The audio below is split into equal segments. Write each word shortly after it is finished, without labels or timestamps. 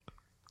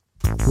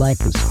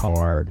Life is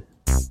hard,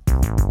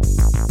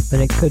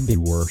 but it could be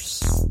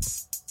worse.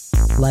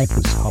 Life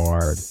is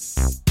hard,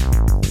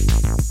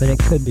 but it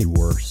could be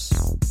worse.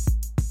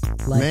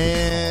 Life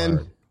Man.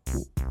 is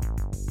hard.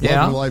 Yeah.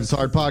 Welcome to Life is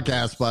Hard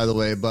podcast, by the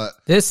way. But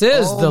This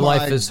is the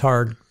Life is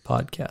Hard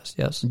podcast,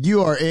 yes.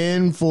 you are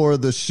in for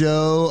the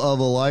show of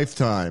a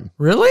lifetime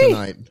Really?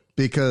 tonight.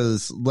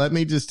 Because let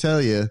me just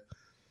tell you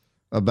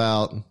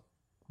about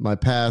my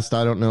past,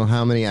 I don't know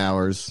how many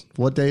hours.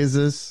 What day is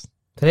this?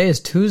 Today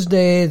is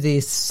Tuesday the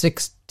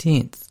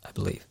 16th, I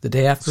believe. The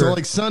day after. So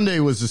like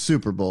Sunday was the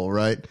Super Bowl,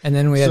 right? and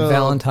then we had so-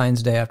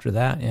 Valentine's Day after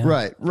that, yeah.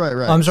 Right. Oh,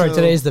 I'm sorry, So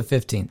today's the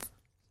 15th.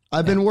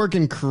 I've been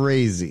working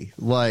crazy,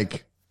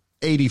 like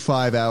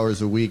 85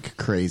 hours a week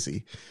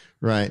crazy,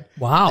 right?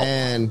 Wow.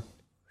 And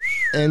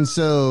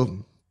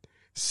so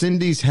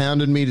Cindy's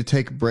hounded me to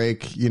take a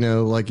break, you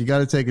know, like you got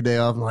to take a day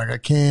off. I'm like, I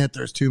can't,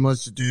 there's too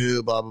much to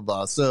do, blah, blah,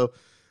 blah. So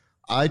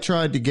I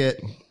tried to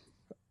get,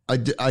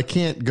 I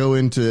can't go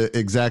into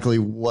exactly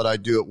what I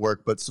do at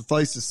work, but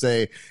suffice to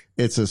say,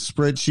 it's a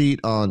spreadsheet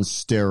on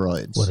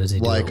steroids. What does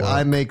he do Like at work?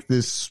 I make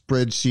this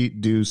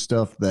spreadsheet do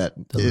stuff that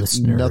The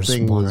listeners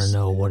nothing want was to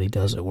know what he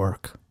does at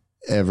work.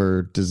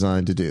 ever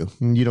designed to do.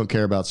 You don't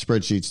care about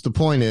spreadsheets. The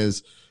point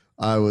is,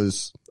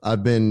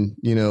 I've been,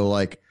 you know,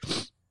 like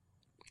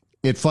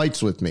it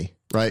fights with me,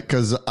 right?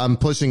 Because I'm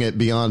pushing it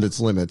beyond its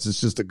limits. It's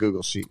just a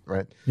Google sheet,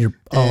 right?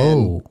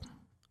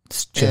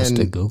 It's just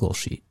a and- Google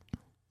sheet.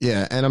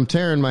 Yeah, and I'm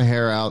tearing my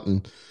hair out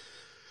and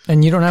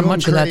And you don't have going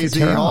much of that to crazy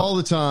tear all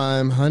out. the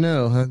time. I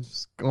know,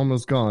 it's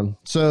almost gone.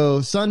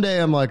 So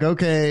Sunday, I'm like,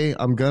 okay,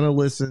 I'm gonna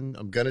listen.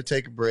 I'm gonna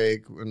take a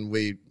break. And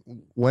we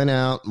went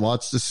out, and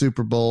watched the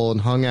Super Bowl, and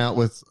hung out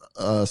with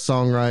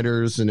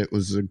songwriters, and it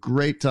was a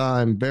great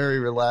time, very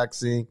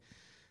relaxing.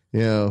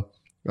 You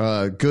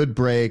know, good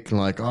break. And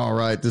like, all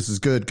right, this is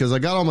good because I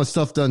got all my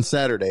stuff done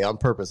Saturday on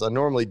purpose. I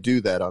normally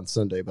do that on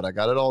Sunday, but I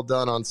got it all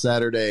done on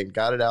Saturday and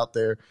got it out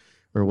there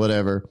or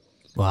whatever.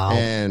 Wow.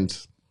 And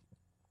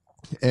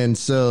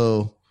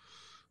so,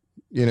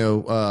 you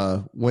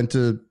know, went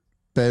to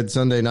bed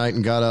Sunday night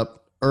and got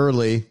up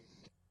early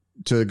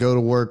to go to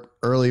work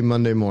early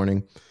Monday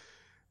morning.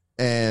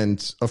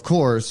 And of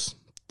course,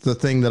 the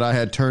thing that I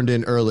had turned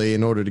in early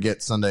in order to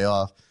get Sunday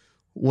off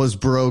was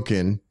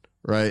broken,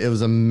 right? It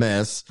was a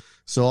mess.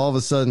 So all of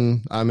a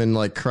sudden I'm in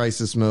like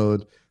crisis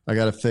mode. I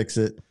got to fix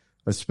it.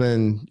 I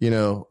spend, you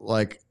know,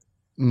 like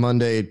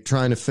Monday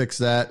trying to fix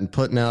that and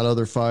putting out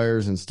other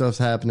fires and stuff's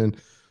happening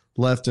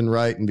left and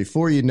right. And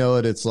before you know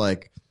it, it's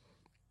like,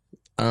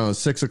 I don't know,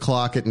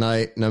 6:00 at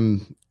night and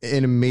I'm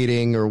in a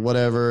meeting or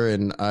whatever.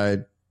 And I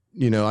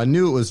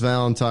knew it was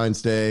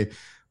Valentine's Day.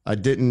 I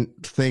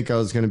didn't think I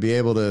was going to be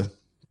able to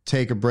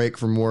take a break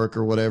from work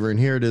or whatever. And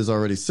here it is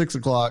already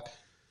 6:00.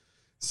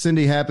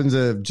 Cindy happens to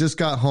have just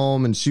got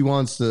home and she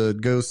wants to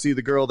go see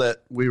the girl that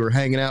we were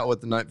hanging out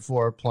with the night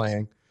before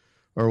playing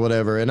or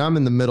whatever. And I'm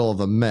in the middle of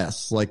a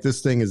mess. Like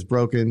this thing is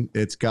broken.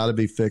 It's got to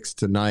be fixed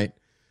tonight.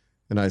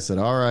 And I said,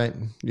 all right,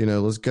 you know,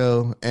 let's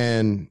go.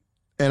 And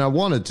I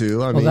wanted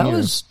to. I mean, that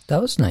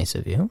was nice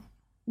of you.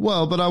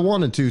 well, but I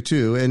wanted to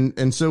too.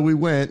 And so we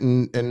went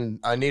and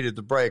I needed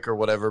the break or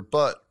whatever.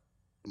 But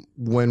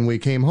when we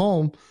came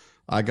home,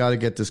 I got to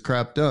get this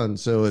crap done.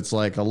 So it's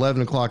like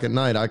 11:00 at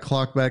night. I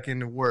clocked back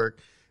into work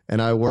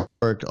and I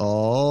worked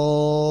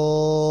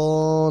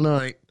all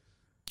night.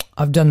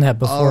 I've done that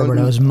before, but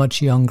I was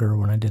much younger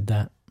when I did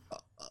that.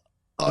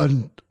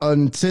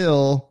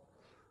 Until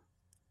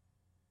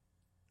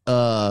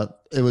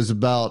it was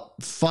about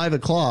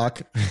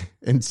 5:00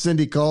 and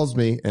Cindy calls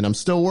me and I'm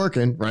still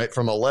working, right?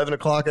 From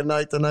 11:00 at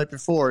night the night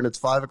before. And it's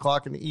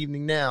 5:00 in the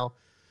evening now.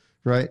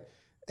 Right.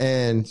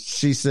 And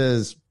she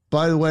says,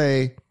 by the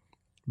way,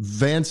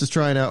 Vance is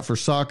trying out for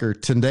soccer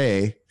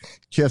today.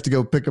 You have to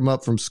go pick him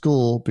up from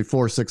school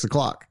before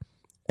 6:00.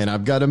 And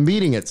I've got a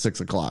meeting at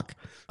 6:00.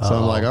 So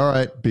I'm like, all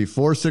right,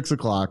 before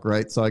 6:00.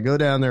 Right. So I go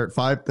down there at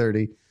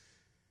 5:30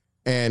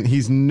 and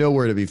he's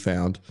nowhere to be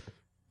found.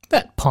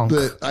 That punk.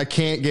 But I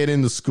can't get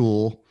into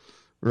school,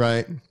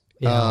 right?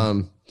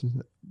 Yeah.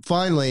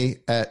 Finally,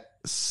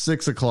 at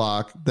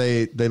 6:00,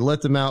 they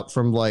let them out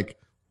from like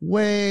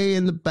way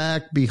in the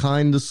back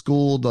behind the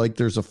school. Like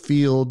there's a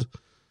field,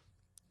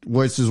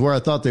 which is where I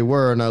thought they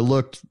were. And I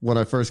looked when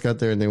I first got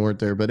there and they weren't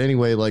there. But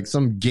anyway, like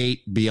some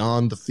gate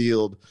beyond the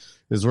field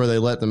is where they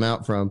let them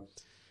out from.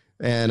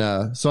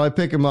 And so I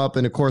pick him up.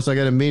 And of course, I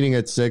got a meeting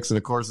at 6. And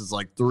of course, it's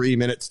like 3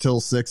 minutes till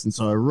 6. And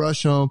so I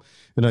rush home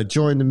and I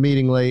joined the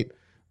meeting late.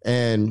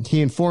 And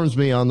he informs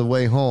me on the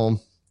way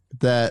home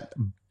that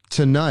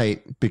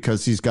tonight,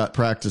 because he's got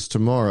practice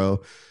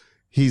tomorrow,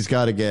 he's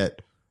got to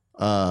get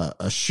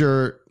a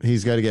shirt.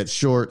 He's got to get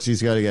shorts.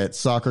 He's got to get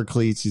soccer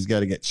cleats. He's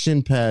got to get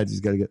shin pads. He's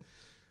got to get.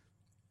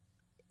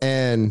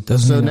 And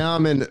now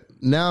I'm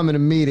in a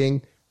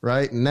meeting,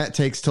 right? And that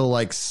takes till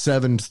like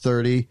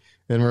 7:30.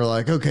 And we're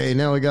like, okay,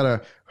 now we got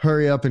to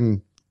hurry up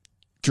and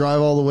drive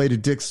all the way to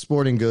Dick's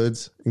Sporting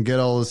Goods and get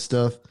all this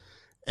stuff.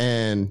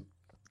 And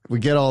we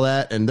get all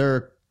that and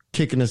they're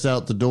kicking us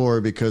out the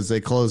door because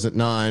they close at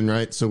 9,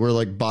 right? So we're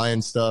like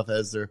buying stuff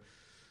as they're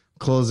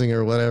closing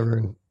or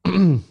whatever.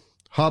 And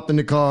hopped in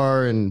the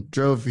car and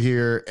drove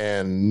here,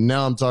 and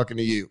now I'm talking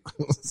to you.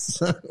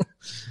 So,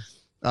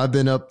 I've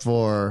been up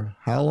for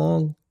how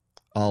long?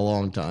 A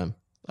long time.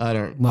 I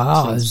don't.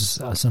 Wow,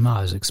 somehow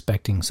I was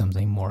expecting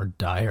something more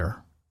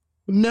dire.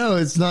 No,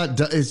 it's not.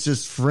 It's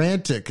just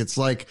frantic. It's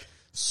like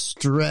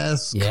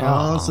stress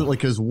constantly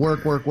because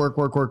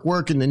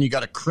work, and then you got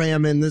to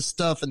cram in this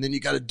stuff, and then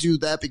you got to do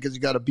that because you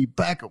got to be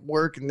back at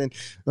work, and then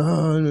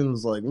and it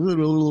was like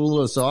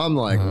so I'm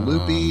like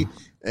loopy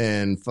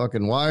and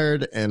fucking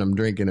wired, and I'm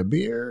drinking a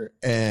beer,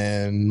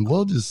 and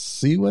we'll just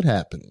see what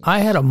happens.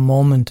 I had a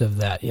moment of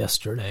that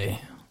yesterday.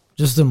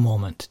 Just a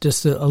moment,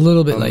 just a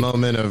little bit, like a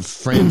moment of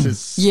frantic.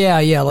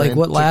 Yeah, like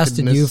what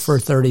lasted you for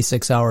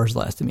 36 hours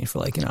lasted me for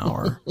like an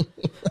hour.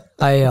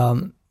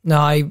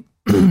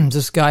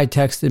 This guy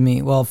texted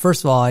me. Well,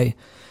 first of all, I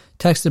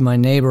texted my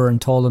neighbor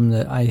and told him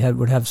that I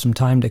would have some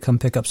time to come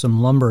pick up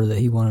some lumber that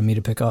he wanted me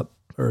to pick up,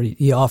 or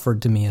he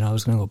offered to me, and I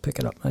was going to go pick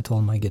it up. I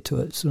told him I'd get to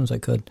it as soon as I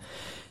could.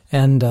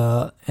 And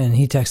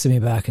he texted me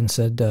back and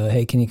said,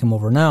 "Hey, can you come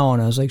over now?"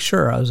 And I was like,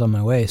 "Sure." I was on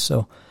my way,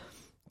 So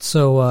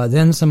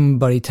then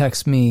somebody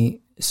texts me,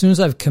 as soon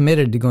as I've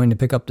committed to going to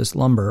pick up this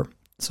lumber,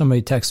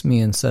 somebody texts me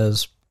and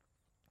says,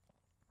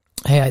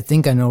 "Hey, I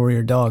think I know where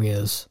your dog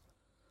is."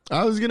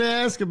 I was going to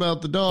ask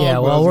about the dog. Yeah,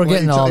 well, we're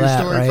getting all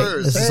that,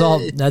 right?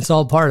 That's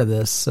all part of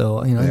this.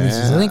 So, he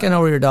says, "I think I know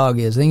where your dog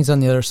is. I think he's on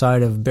the other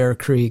side of Bear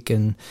Creek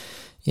and,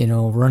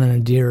 running a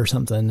deer or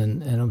something."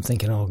 And I'm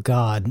thinking, oh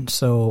God.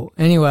 So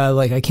anyway,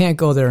 I can't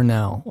go there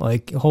now.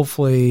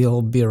 Hopefully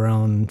he'll be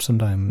around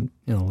sometime,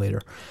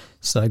 later.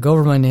 So I go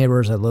over to my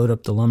neighbors, I load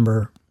up the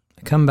lumber,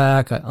 I come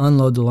back, I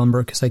unload the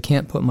lumber because I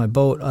can't put my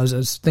boat. I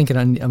was thinking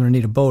I'm going to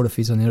need a boat if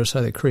he's on the other side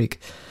of the creek.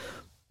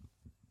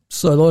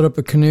 So I load up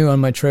a canoe on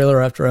my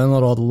trailer after I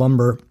unload all the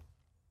lumber,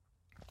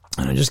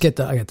 and I got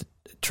the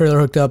trailer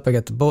hooked up, I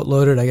got the boat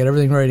loaded, I got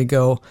everything ready to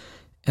go,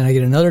 and I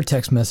get another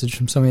text message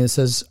from somebody that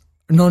says,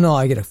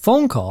 I get a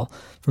phone call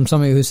from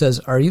somebody who says,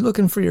 "Are you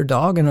looking for your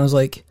dog?" And I was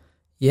like,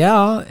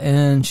 "Yeah,"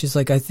 and she's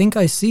like, "I think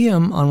I see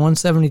him on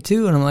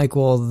 172, and I'm like,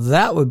 "Well,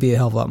 that would be a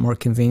hell of a lot more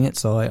convenient."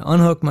 So I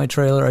unhooked my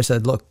trailer. I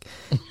said, "Look,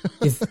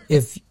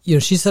 if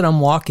she said I'm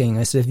walking.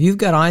 I said, if you've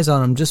got eyes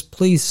on him, just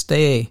please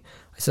stay.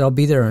 I said, I'll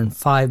be there in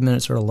 5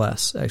 minutes or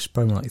less. Actually,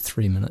 probably like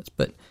 3 minutes.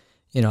 But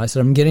I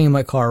said, I'm getting in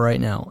my car right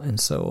now. And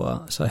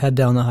so I head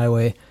down the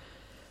highway,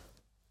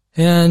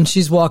 and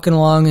she's walking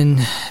along, and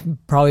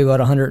probably about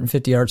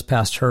 150 yards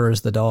past her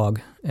is the dog.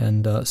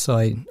 And so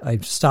I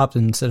stopped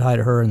and said hi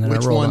to her, and then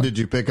Which I rolled one on. did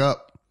you pick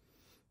up?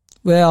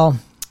 Well,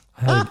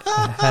 I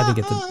had to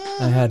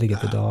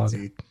get the dog.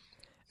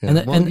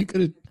 Yeah, and you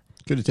could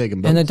have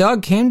taken both. And the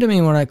dog came to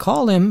me when I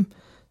called him,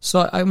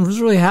 so I was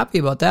really happy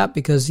about that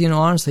because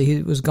honestly,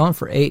 he was gone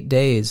for 8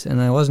 days, and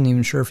I wasn't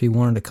even sure if he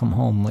wanted to come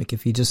home, like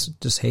if he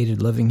just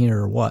hated living here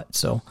or what.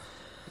 So,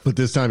 but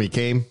this time he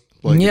came.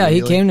 Yeah,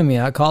 he came to me.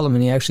 I called him,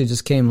 and he actually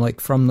just came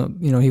from the.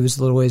 He was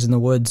a little ways in the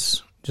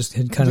woods, just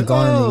had kind of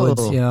gone in the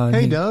woods. Yeah.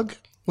 Hey, Doug.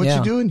 What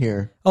you doing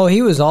here? Oh,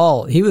 he was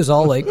all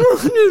like,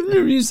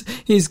 he's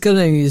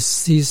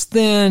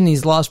thin,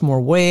 he's lost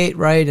more weight,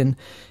 right? And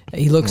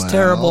he looks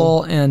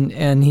terrible,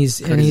 and he's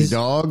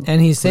dog,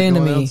 and he's saying to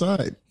me,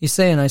 outside. He's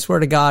saying, I swear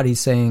to God, he's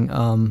saying,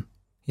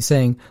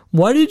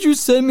 "Why did you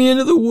send me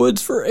into the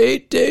woods for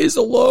 8 days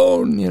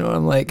alone?"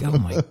 I'm like, oh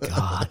my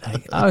God,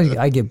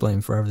 I get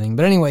blamed for everything.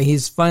 But anyway,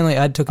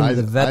 I took him to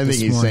the vet. I think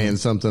he's saying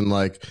something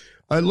like,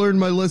 "I learned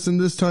my lesson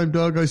this time,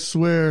 Doug. I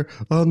swear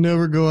I'll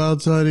never go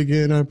outside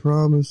again. I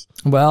promise."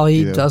 Well,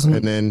 he doesn't.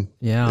 And then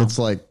it's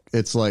like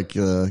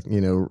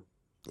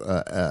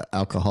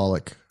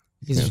alcoholic.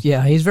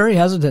 He's very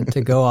hesitant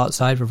to go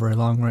outside for very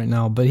long right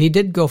now. But he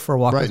did go for a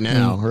walk with me.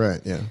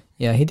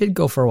 Yeah, he did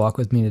go for a walk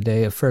with me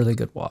today. A fairly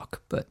good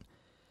walk, but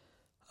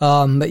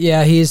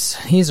yeah,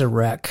 he's a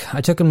wreck.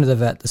 I took him to the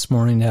vet this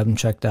morning to have him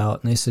checked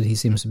out, and they said he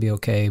seems to be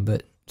okay.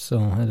 But so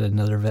I had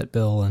another vet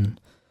bill, and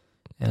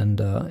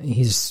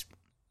he's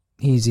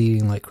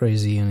eating like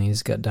crazy, and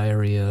he's got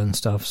diarrhea and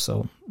stuff.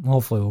 So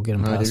hopefully we'll get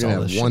him past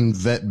all this shit. One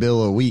vet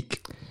bill a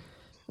week.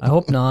 I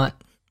hope not.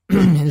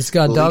 It's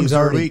got dogs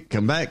already. For a week,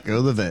 come back, go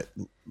to the vet.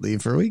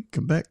 Leave for a week,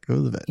 come back, go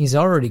to the vet. He's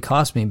already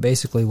cost me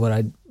basically what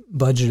I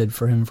budgeted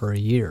for him for a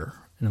year,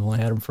 and I've only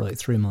had him for like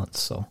 3 months,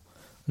 so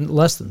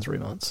less than 3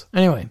 months.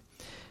 Anyway,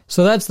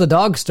 so that's the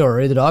dog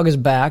story. The dog is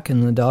back,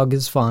 and the dog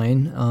is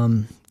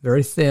fine.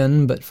 Very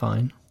thin, but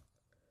fine.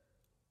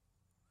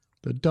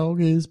 The dog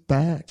is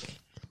back.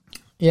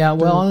 Yeah,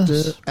 well,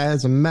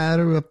 as a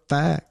matter of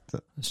fact,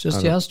 it's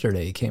just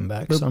yesterday he came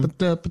back, so I'm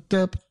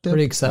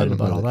pretty excited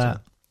about all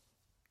that.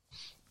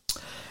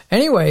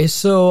 Anyway,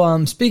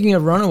 so speaking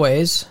of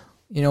runaways,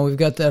 we've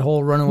got that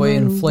whole runaway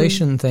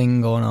inflation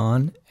thing going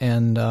on,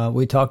 and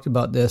we talked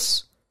about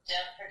this. Don't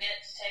forget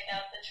to take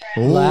out the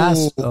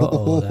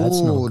trash.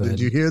 That's no good. Did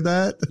you hear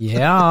that?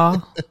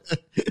 Yeah.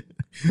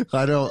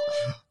 I don't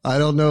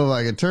know if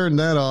I can turn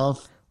that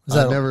off.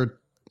 That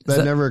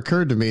never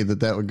occurred to me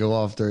that would go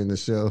off during the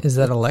show. Is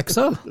that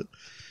Alexa?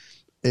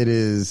 It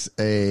is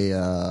a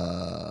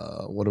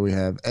what do we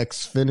have?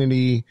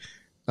 Xfinity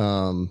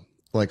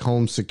like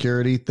home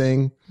security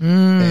thing.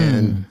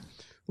 And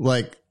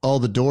like all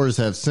the doors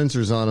have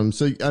sensors on them.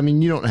 So, I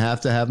mean, you don't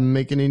have to have them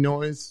make any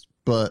noise,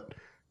 but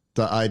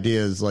the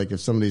idea is like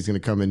if somebody's going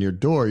to come in your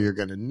door, you're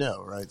going to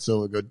know, right? So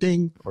it'll go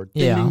ding or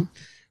ding, ding,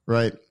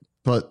 right?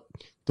 But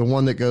the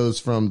one that goes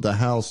from the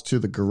house to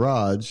the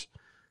garage,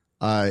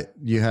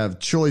 you have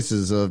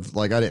choices of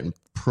like, I didn't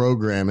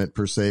program it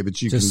per se,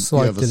 but you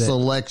have a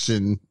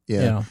selection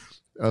of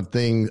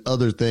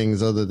other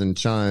things other than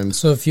chimes.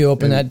 So if you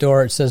open that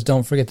door, it says,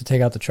 don't forget to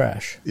take out the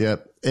trash.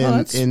 Yep.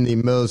 And in the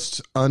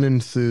most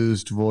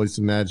unenthused voice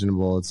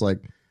imaginable, it's like,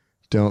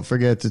 don't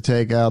forget to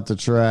take out the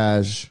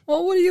trash.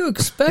 Well, what do you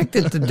expect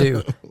it to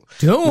do?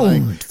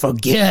 Don't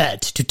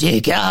forget to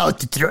take out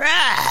the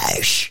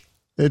trash.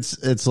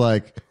 It's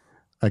like,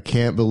 I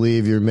can't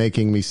believe you're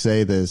making me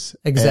say this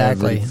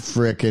exactly every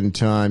frickin'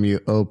 time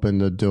you open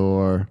the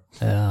door.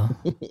 Yeah.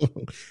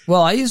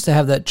 Well, I used to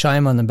have that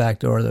chime on the back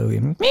door that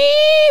would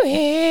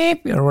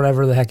beep, or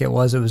whatever the heck it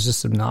was. It was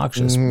just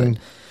obnoxious.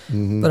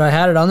 But I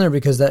had it on there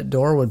because that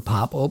door would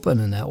pop open,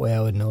 and that way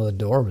I would know the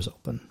door was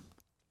open.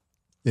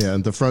 Yeah,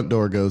 and the front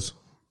door goes,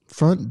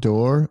 front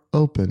door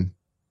open.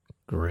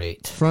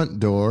 Great. Front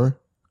door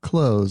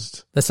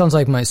closed. That sounds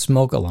like my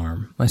smoke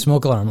alarm. My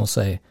smoke alarm will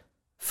say,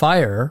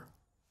 fire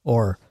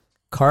or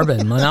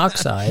carbon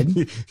monoxide.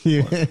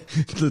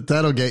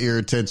 That'll get your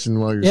attention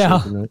while you're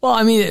sleeping, right? Well,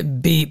 I mean,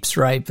 it beeps,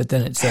 right? But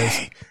then it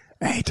says,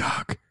 hey,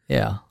 dog.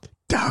 Yeah.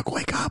 Dog,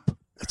 wake up.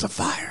 It's a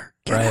fire.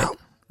 Get out.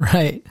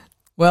 Right.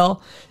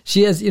 Well,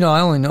 she has, I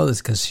only know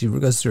this because she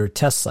goes through a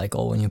test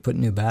cycle when you put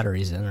new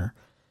batteries in her.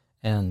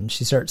 And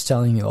she starts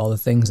telling you all the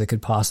things that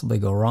could possibly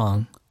go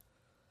wrong.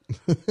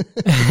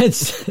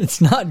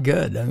 It's not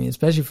good. I mean,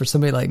 especially for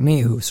somebody like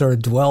me who sort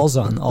of dwells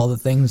on all the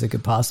things that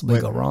could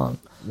possibly go wrong.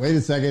 Wait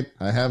a second.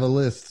 I have a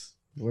list.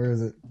 Where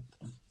is it?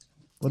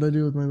 What do I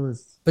do with my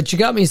list? But you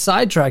got me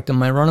sidetracked on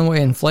my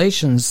runaway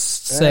inflation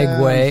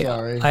segue. I'm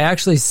sorry. I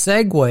actually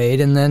segued,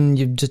 and then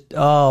you just,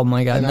 oh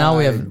my God. And now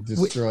we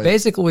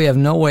have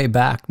no way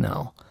back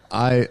now.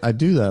 I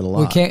do that a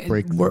lot. We can't.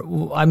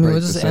 We'll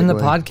just end the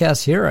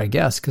podcast here, I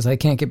guess, because I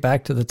can't get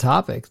back to the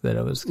topic that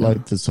I was.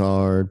 Life is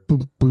hard.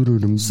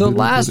 So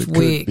last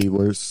week, could be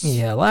worse.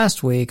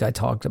 Last week I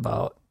talked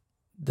about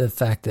the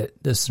fact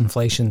that this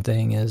inflation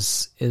thing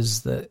is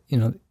the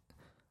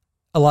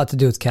a lot to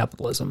do with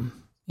capitalism.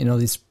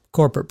 These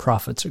corporate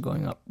profits are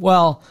going up.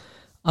 Well,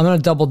 I'm going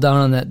to double down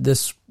on that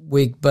this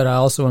week, but I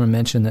also want to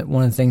mention that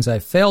one of the things I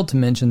failed to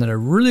mention that I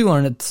really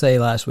wanted to say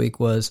last week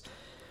was.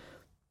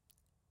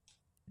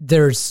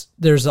 There's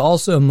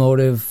also a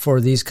motive for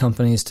these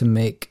companies to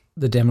make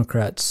the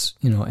Democrats,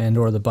 and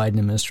or the Biden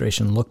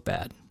administration look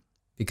bad,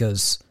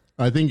 because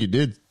I think you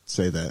did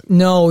say that.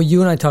 No,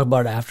 you and I talked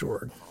about it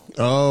afterward.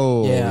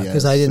 Oh, yeah,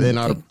 because I didn't in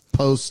our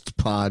post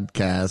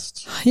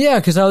podcast. Yeah,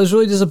 because I was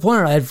really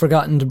disappointed. I had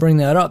forgotten to bring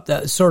that up.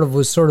 That was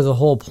the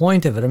whole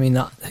point of it. I mean,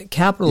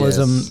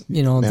 capitalism.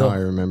 Yes. Now I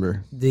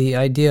remember the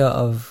idea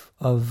of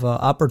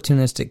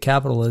opportunistic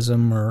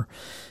capitalism or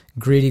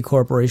greedy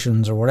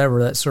corporations or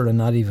whatever, that's sort of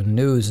not even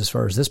news as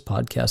far as this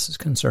podcast is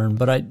concerned.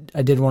 But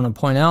I did want to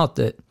point out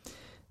that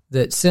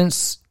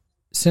since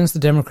the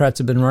Democrats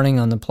have been running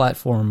on the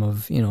platform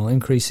of,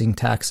 increasing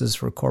taxes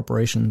for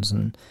corporations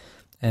and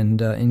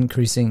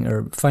increasing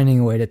or finding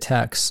a way to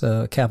tax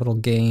capital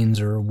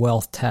gains or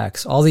wealth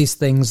tax, all these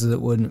things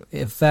that would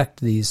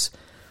affect these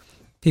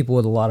people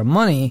with a lot of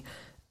money,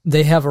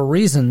 they have a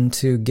reason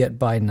to get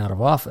Biden out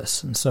of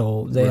office, and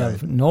so they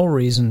have no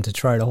reason to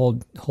try to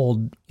hold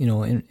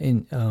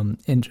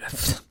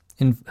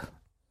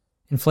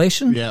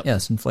inflation. Yep.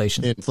 Yes,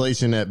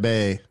 inflation at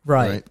bay.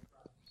 Right.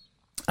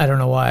 I don't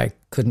know why I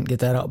couldn't get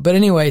that out, but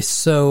anyway,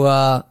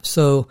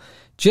 so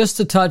just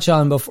to touch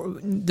on before,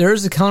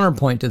 there's a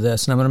counterpoint to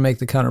this, and I'm going to make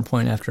the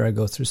counterpoint after I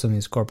go through some of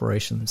these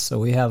corporations. So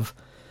we have.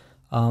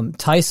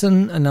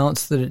 Tyson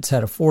announced that it's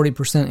had a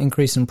 40%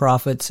 increase in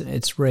profits.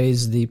 It's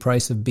raised the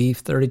price of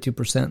beef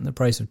 32% and the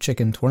price of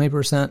chicken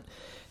 20%.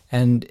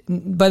 And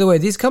by the way,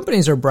 these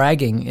companies are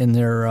bragging in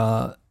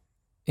their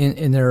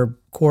in their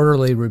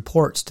quarterly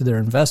reports to their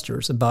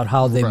investors about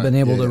how they've been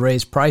able to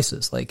raise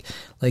prices. Like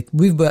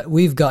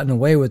we've gotten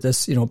away with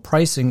this,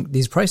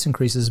 these price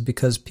increases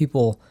because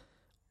people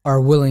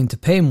are willing to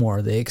pay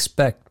more. They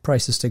expect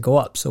prices to go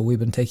up. So we've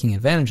been taking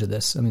advantage of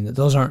this. I mean,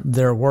 those aren't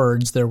their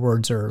words. Their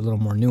words are a little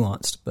more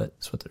nuanced, but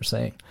that's what they're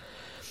saying.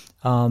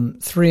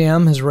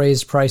 3M has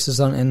raised prices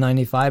on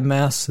N95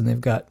 masks, and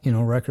they've got,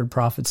 record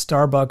profits.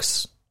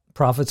 Starbucks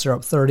profits are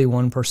up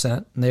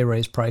 31%, and they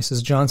raised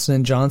prices.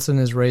 Johnson & Johnson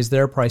has raised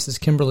their prices.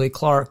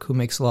 Kimberly-Clark, who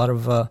makes a lot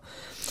of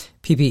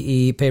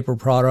PPE, paper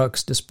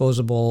products,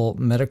 disposable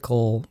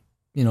medical,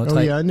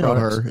 type I know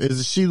products. her.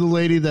 Is she the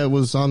lady that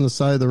was on the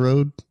side of the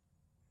road?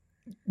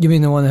 You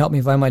mean the one that helped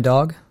me find my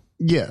dog?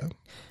 Yeah.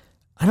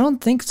 I don't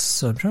think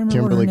so. I'm trying to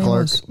remember what her name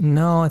was.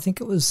 No, I think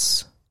it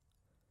was.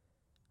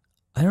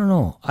 I don't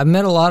know. I've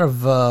met a lot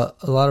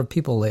of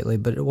people lately,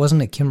 but it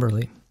wasn't at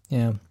Kimberly.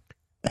 Yeah.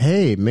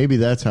 Hey, maybe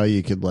that's how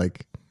you could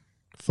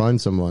find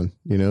someone.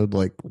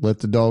 Let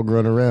the dog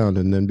run around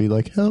and then be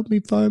like, "Help me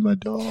find my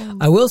dog."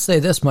 I will say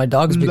this: my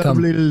dog's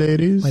Lovely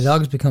ladies.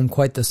 become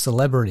quite the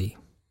celebrity.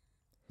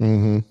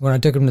 When I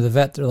took him to the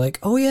vet, they're like,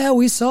 "Oh yeah,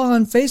 we saw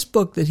on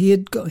Facebook that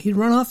he'd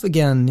run off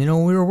again. You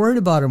know, we were worried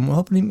about him. We're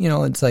hoping he, you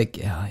know." It's like,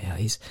 yeah,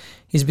 he's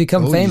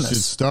become famous. You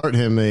should start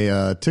him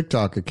a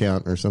TikTok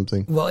account or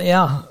something. Well,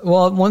 yeah.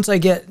 Well, once I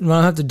get what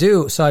I have to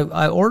do, so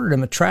I ordered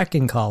him a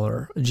tracking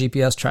collar, a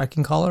GPS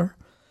tracking collar.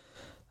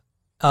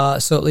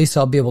 So at least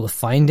I'll be able to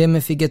find him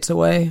if he gets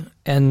away.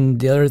 And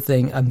the other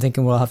thing I'm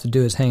thinking what I'll have to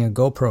do is hang a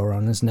GoPro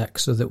around his neck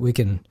so that we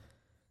can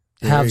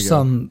have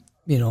some,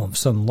 you know,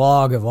 some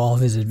log of all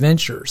of his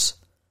adventures.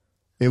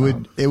 It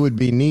would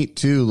be neat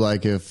too,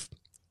 like if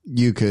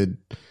you could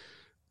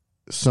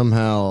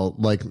somehow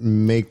like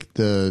make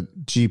the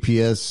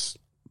GPS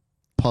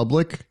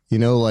public, you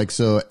know, like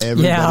so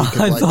everybody could,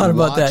 like, I thought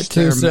about that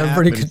too, so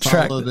everybody could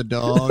track the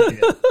dog.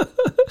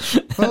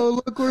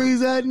 Oh, look where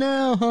he's at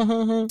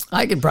now.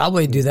 I could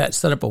probably do that,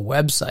 set up a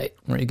website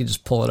where you could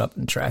just pull it up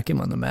and track him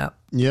on the map.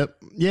 Yep.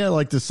 Yeah,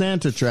 like the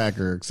Santa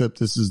tracker, except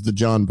this is the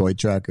John Boy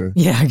tracker.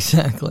 Yeah,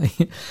 exactly.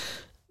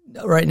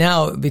 Right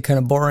now, it would be kind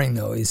of boring,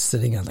 though. He's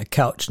sitting on the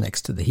couch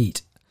next to the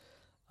heat.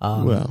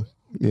 Well,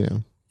 you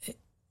know.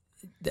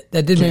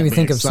 That did make me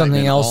think of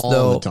something else,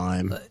 though. The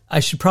time. I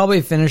should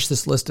probably finish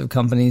this list of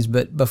companies,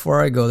 but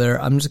before I go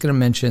there, I'm just going to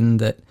mention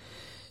that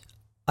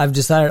I've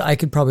decided I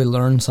could probably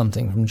learn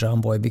something from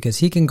John Boy because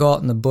he can go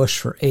out in the bush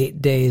for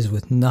 8 days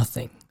with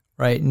nothing,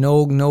 right?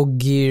 No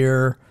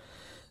gear,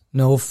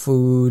 no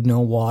food, no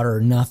water,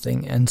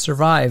 nothing, and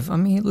survive. I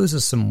mean, he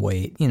loses some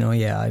weight, you know,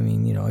 yeah. I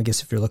mean, you know, I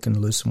guess if you're looking to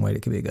lose some weight,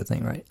 it could be a good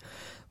thing, right?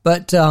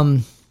 But,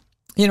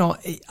 you know,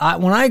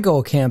 when I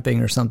go camping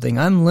or something,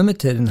 I'm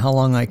limited in how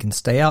long I can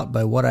stay out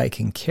by what I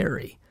can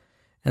carry.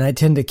 And I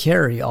tend to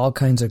carry all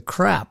kinds of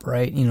crap,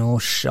 right? You know,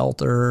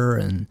 shelter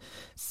and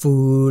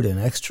food and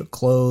extra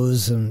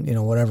clothes and, you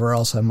know, whatever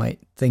else I might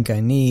think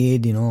I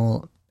need, you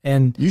know.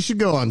 And you should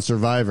go on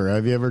Survivor.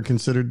 Have you ever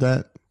considered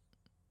that?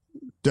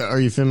 Are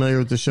you familiar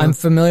with the show? I'm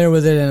familiar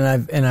with it,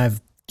 and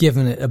I've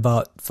given it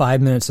about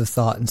 5 minutes of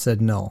thought and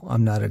said, no,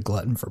 I'm not a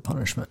glutton for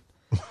punishment.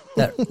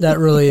 That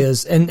really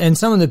is. And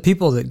some of the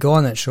people that go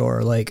on that show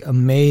are like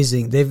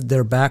amazing.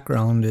 Their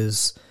background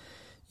is,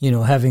 you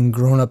know, having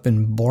grown up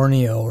in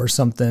Borneo or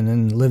something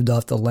and lived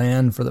off the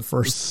land for the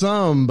first.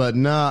 Some, but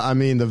not. I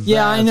mean, the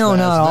vast, I know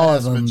not all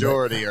of them.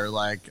 Majority are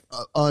like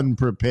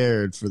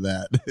unprepared for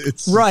that.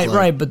 It's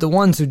right. But the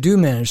ones who do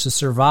manage to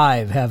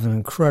survive have an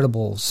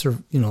incredible,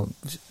 you know,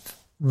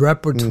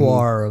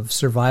 repertoire of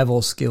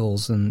survival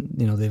skills, and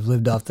you know they've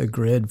lived off the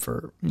grid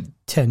for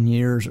 10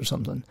 years or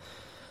something.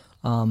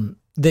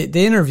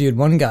 They interviewed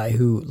one guy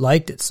who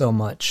liked it so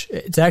much.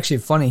 It's actually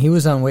funny. He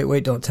was on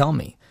Wait, Don't Tell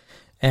Me.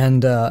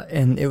 And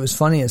it was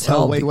funny as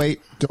hell. Oh,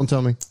 wait, don't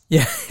tell me.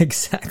 Yeah,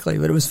 exactly.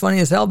 But it was funny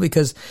as hell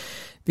because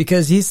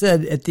he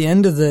said at the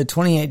end of the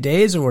 28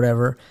 days or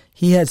whatever,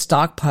 he had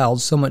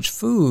stockpiled so much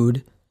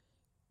food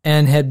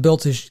and had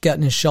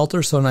gotten his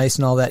shelter so nice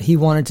and all that, he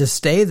wanted to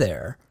stay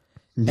there.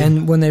 Yeah.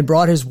 And when they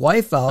brought his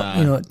wife out,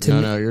 you know,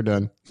 no, you're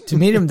done. To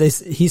meet him,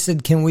 he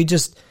said, can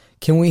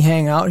we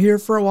hang out here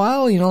for a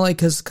while? You know, like,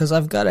 cause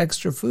I've got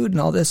extra food and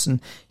all this. And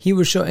he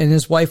was and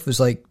his wife was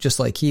like, just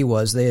like he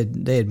was, they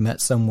had met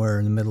somewhere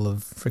in the middle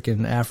of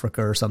freaking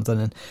Africa or something.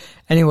 And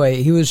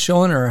anyway, he was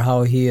showing her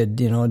how he had,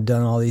 you know,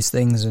 done all these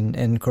things. And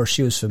of course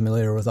she was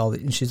familiar with all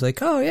and she's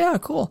like, oh yeah,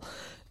 cool.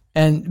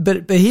 And,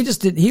 but he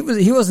just he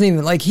wasn't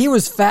even like, he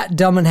was fat,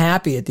 dumb and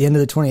happy at the end of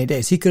the 28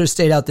 days. He could have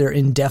stayed out there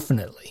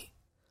indefinitely.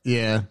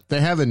 Yeah.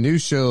 They have a new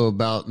show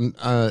about,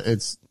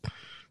 it's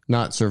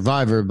not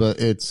Survivor, but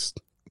it's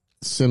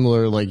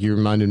similar. Like you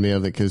reminded me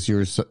of it because you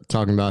were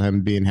talking about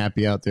him being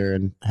happy out there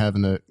and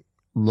having a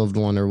loved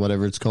one or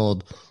whatever it's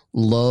called,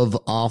 Love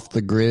Off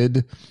the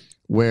Grid,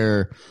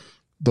 where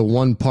the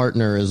one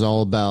partner is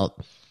all about,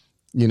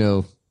 you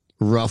know,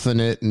 roughing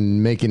it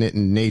and making it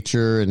in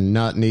nature and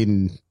not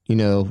needing, you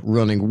know,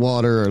 running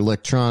water or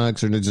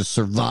electronics or just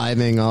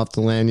surviving off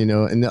the land, you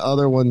know, and the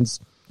other one's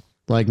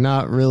like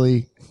not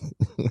really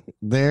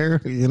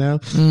there, you know,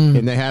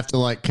 and they have to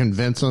like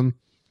convince them,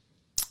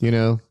 you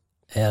know.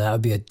 Yeah,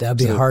 that'd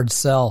be a hard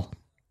sell.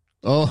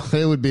 Oh,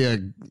 it would be a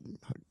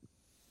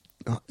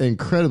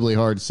incredibly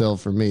hard sell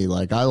for me.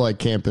 Like I like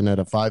camping at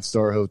a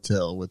 5-star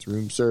hotel with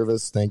room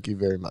service. Thank you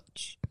very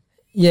much.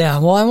 Yeah,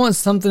 well, I want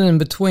something in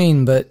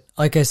between, but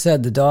like I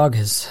said, the dog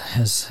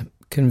has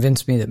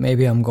convinced me that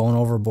maybe I'm going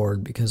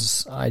overboard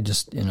because I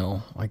just, you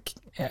know, I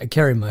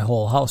carry my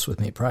whole house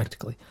with me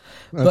practically.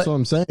 That's what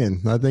I'm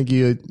saying. I think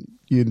you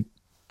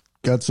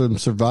got some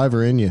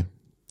Survivor in you.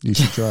 You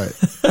should try it.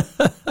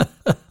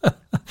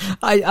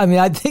 I mean,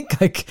 I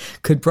think I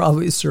could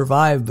probably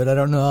survive, but I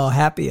don't know how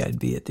happy I'd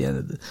be at the end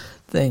of the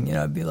thing. You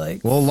know, I'd be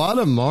like, well, a lot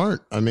of them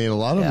aren't. I mean, a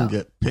lot of them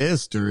get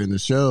pissed during the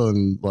show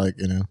and like,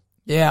 you know.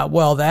 Yeah,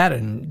 well, that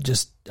and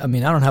just, I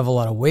mean, I don't have a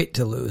lot of weight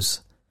to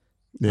lose.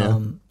 Yeah.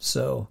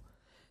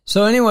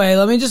 So anyway,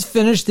 let me just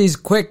finish these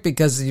quick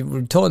because you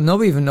were told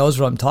nobody even knows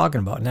what I'm talking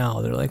about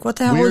now. They're like, what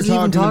the hell is he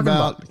even talking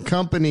about?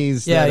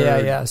 Companies.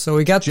 Yeah. So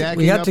we got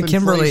to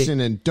Kimberly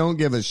and don't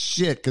give a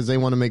shit because they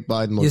want to make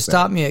Biden look You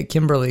stopped me at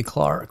Kimberly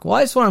Clark. Well,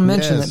 I just want to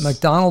mention that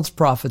McDonald's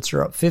profits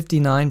are up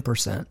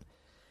 59%.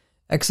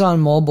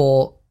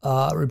 ExxonMobil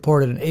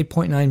reported an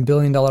 $8.9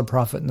 billion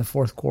profit in the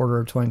fourth quarter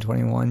of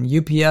 2021.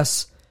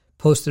 UPS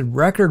posted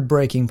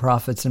record-breaking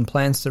profits and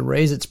plans to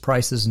raise its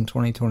prices in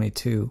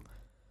 2022.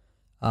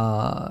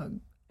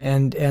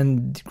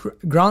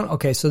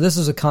 Okay, so this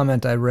is a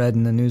comment I read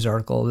in the news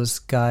article. This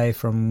guy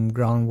from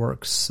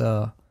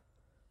Groundworks,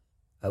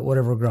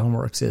 whatever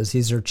Groundworks is,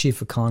 he's their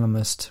chief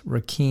economist,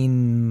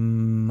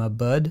 Rakeen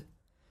Mabud.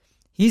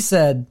 He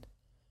said,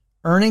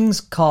 earnings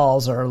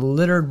calls are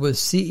littered with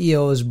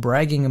CEOs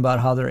bragging about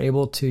how they're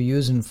able to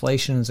use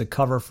inflation as a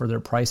cover for their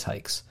price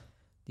hikes.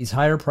 These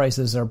higher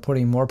prices are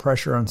putting more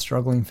pressure on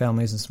struggling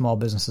families and small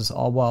businesses,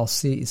 all while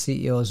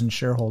CEOs and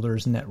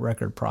shareholders net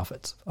record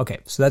profits. Okay,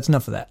 so that's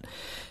enough of that.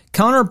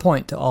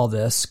 Counterpoint to all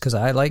this, because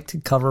I like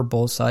to cover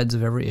both sides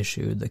of every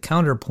issue, the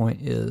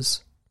counterpoint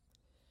is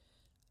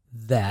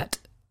that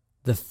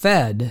the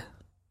Fed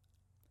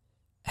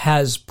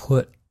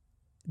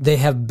they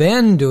have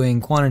been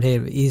doing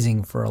quantitative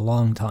easing for a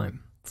long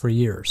time, for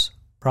years,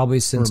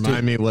 probably since...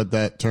 Remind me what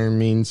that term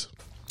means.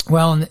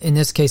 Well, in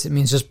this case, it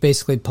means just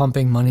basically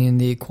pumping money in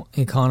the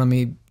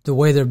economy. The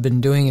way they've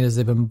been doing it is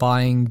they've been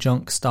buying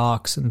junk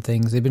stocks and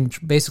things. They've been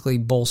basically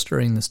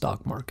bolstering the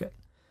stock market.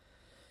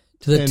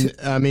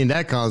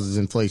 That causes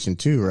inflation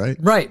too, right?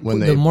 Right. When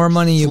the more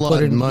money you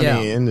put in,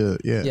 into,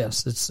 yeah.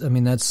 Yes, that's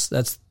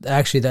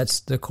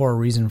the core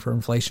reason for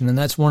inflation, and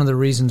that's one of the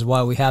reasons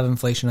why we have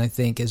inflation. I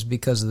think is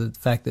because of the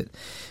fact that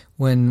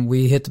when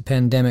we hit the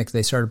pandemic,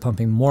 they started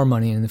pumping more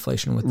money in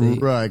inflation with the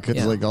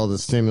because like all the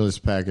stimulus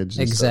package.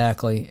 And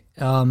exactly.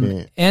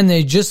 And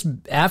they just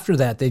after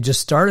that they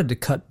just started to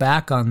cut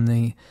back on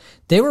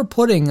They were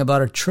putting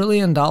about $1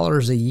 trillion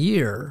a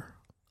year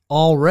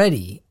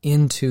already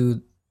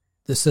into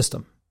the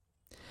system.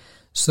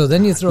 So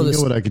then you throw this.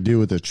 You know what I could do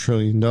with $1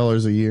 trillion a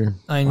year?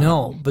 I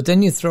know, but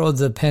then you throw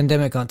the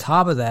pandemic on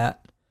top of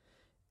that,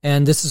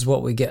 and this is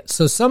what we get.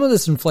 So some of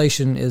this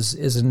inflation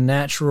is a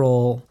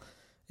natural.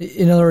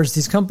 In other words,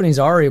 these companies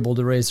are able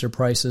to raise their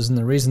prices, and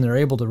the reason they're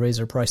able to raise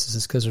their prices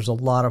is because there's a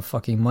lot of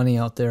fucking money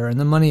out there. And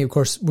the money, of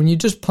course, when you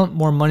just pump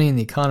more money in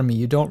the economy,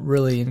 you don't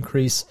really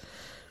increase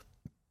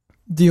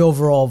the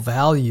overall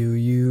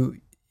value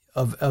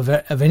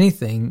of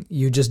anything.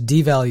 You just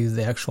devalue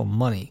the actual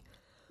money.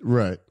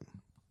 Right.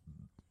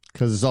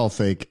 Because it's all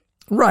fake.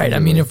 Right. I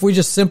mean, if we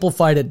just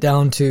simplified it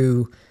down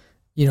to,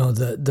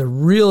 the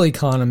real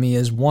economy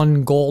is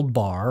one gold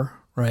bar,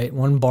 right?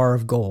 One bar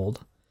of gold.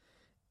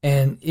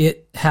 And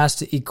it has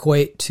to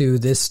equate to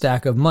this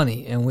stack of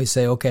money. And we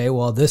say, okay,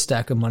 well, this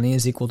stack of money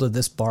is equal to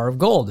this bar of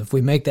gold. If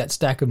we make that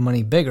stack of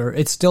money bigger,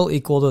 it's still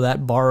equal to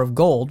that bar of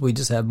gold. We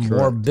just have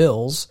more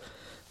bills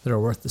that are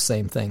worth the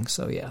same thing.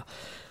 So, yeah.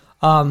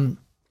 I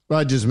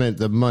just meant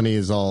the money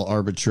is all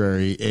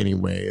arbitrary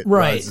anyway. It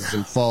rises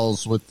and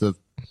falls with the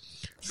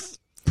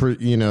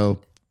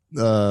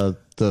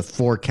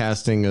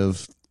forecasting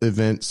of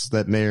events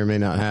that may or may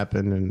not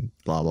happen and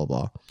blah, blah,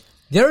 blah.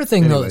 The other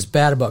thing, though, that's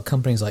bad about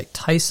companies like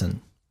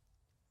Tyson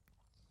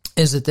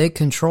is that they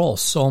control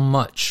so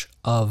much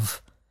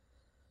of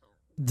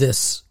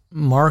this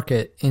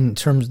market in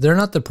terms, they're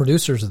not the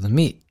producers of the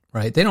meat,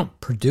 right? They don't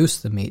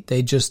produce the meat.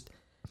 They just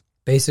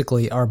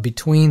basically are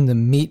between the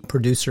meat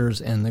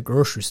producers and the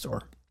grocery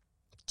store.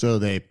 So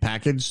they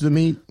package the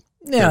meat?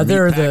 Yeah,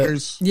 they're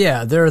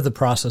the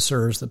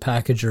processors, the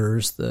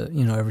packagers,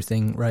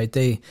 everything, right?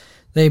 They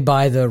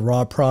buy the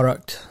raw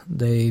product,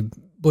 they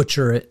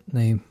butcher it,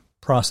 they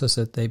process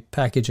it, they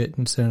package it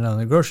and send it out to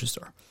the grocery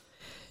store.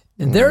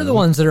 And they're the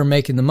ones that are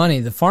making the money.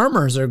 The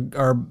farmers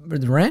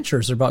the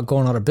ranchers are about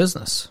going out of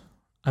business.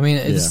 I mean,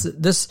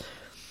 this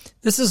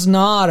is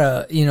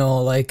not gee,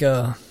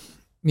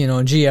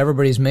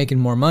 everybody's making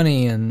more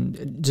money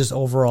and just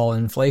overall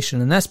inflation.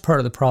 And that's part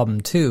of the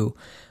problem too.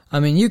 I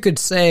mean, you could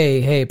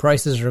say, hey,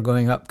 prices are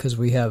going up because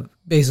we've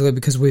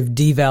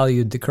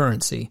devalued the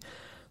currency.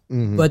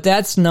 Mm-hmm. But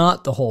that's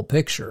not the whole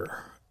picture.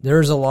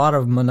 There's a lot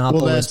of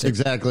monopolistic. Well, that's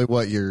exactly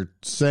what you're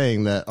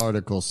saying. That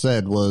article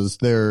said was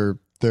they're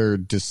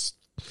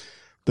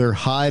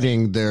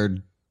hiding their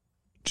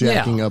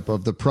jacking up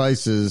of the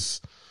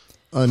prices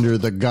under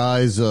the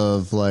guise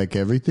of like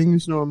everything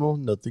is normal,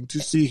 nothing to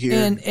see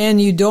here.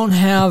 And you don't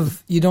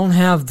have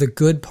the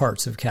good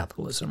parts of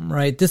capitalism,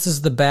 right? This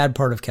is the bad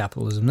part of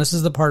capitalism. This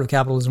is the part of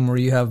capitalism where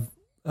you have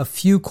a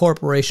few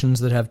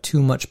corporations that have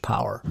too much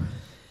power.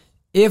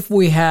 If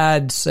we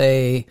had,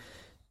 say,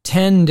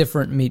 10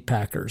 different meat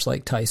packers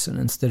like Tyson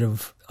instead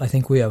of, I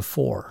think we have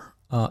 4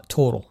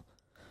 total,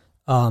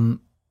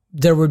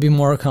 there would be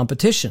more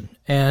competition,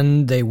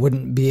 and they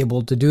wouldn't be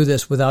able to do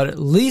this without at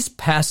least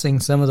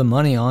passing some of the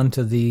money on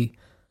to the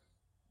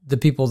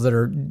people that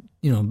are,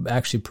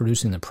 actually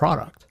producing the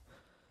product.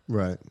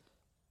 Right.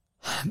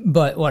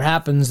 But what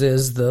happens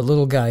is the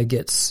little guy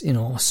gets,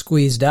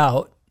 squeezed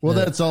out. Well,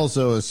 that's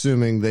also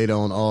assuming they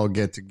don't all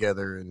get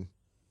together and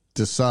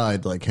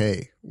decide like,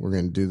 hey, we're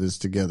going to do this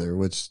together,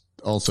 which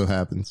also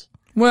happens.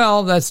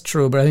 Well, that's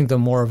true, but I think the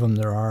more of them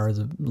there are,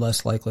 the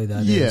less likely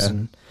that is.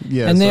 And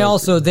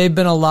so they've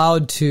been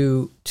allowed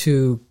to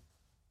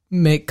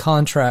make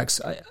contracts.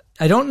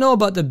 I don't know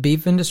about the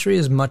beef industry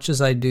as much as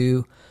I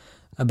do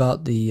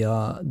about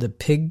the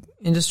pig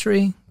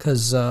industry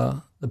because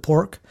the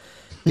pork.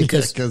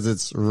 Because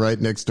it's right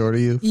next door to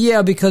you?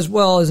 Yeah, because,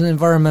 well, as an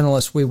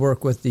environmentalist, we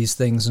work with these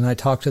things, and I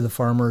talk to the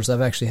farmers.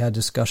 I've actually had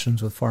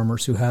discussions with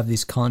farmers who have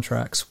these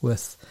contracts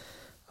with,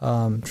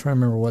 I'm trying to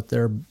remember what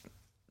their, it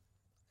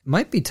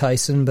might be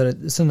Tyson, but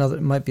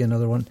it might be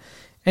another one.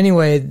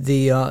 Anyway,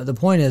 the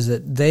point is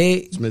that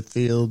they...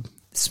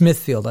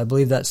 Smithfield, I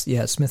believe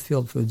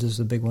Smithfield Foods is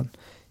the big one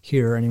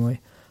here anyway,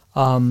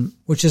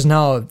 which is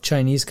now a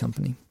Chinese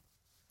company.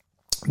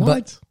 What?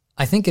 But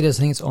I think it is.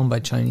 I think it's owned by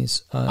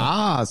Chinese.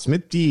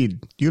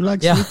 Smithfield. Do you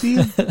like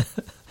Smithfield?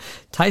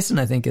 Tyson,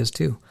 I think, is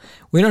too.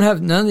 We don't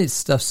have none of these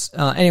stuffs.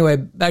 Anyway,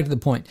 back to the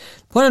point.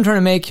 The point I'm trying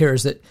to make here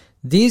is that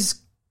these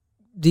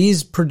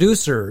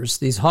producers,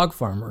 these hog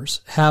farmers,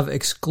 have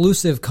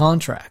exclusive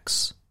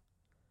contracts.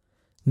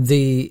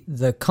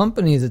 The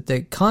company that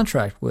they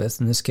contract with,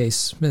 in this case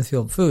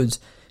Smithfield Foods,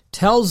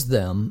 tells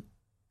them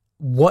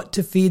what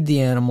to feed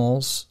the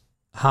animals,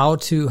 how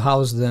to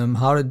house them,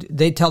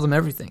 they tell them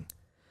everything.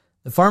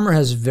 The farmer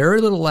has very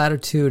little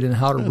latitude in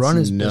how to run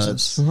his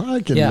business.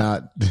 I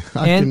cannot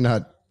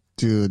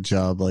do a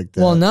job like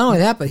that. Well, not only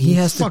that, but he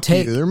has to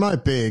take... They're my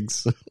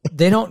pigs.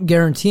 They don't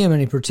guarantee him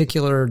any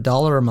particular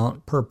dollar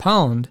amount per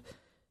pound.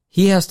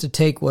 He has to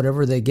take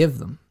whatever they give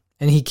them.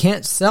 And he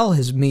can't sell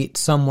his meat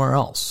somewhere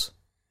else.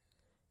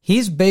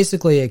 He's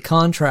basically a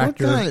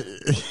contractor.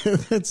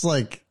 It's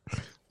like,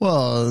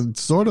 well,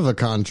 it's sort of a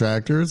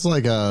contractor. It's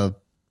like a,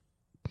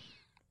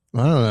 I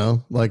don't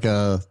know, like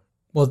a...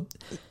 Well...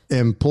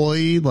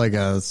 employee, like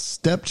a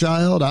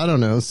stepchild, I don't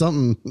know,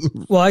 something.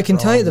 Well, I can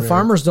tell you the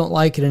farmers don't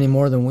like it any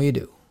more than we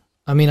do.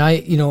 I mean,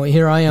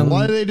 here I am.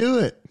 Why do they do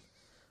it?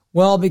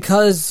 Well,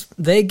 because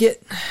they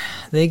get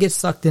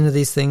sucked into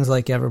these things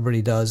like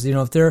everybody does. You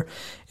know, if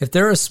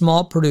they're a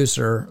small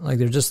producer, like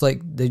let's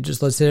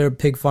say they're a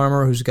pig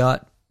farmer who's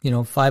got,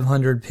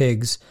 500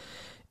 pigs,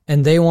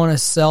 and they want to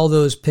sell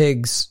those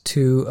pigs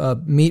to a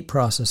meat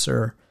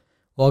processor.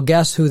 Well,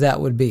 guess who that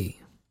would be?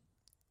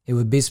 It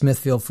would be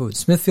Smithfield Foods.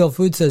 Smithfield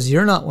Foods says,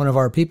 you're not one of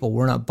our people.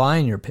 We're not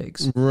buying your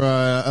pigs.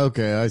 Right.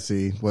 Okay. I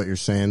see what you're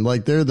saying.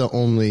 Like they're kind of the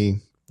only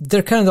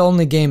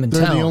game in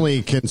town. They're the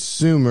only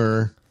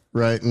consumer,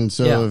 right? And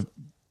so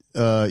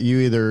you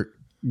either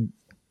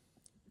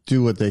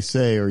do what they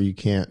say or you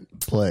can't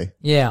play.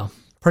 Yeah,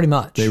 pretty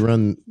much. They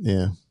run,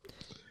 yeah.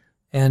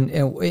 And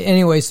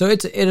anyway, so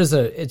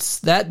it's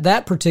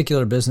that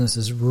particular business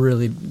is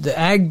really the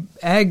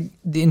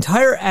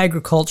entire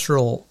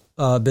agricultural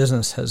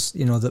business has,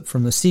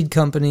 from the seed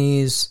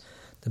companies,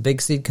 the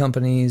big seed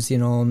companies,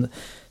 and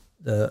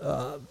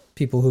the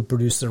people who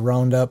produce the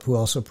Roundup, who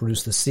also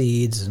produce the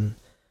seeds, and I'm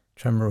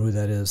trying to remember who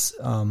that is.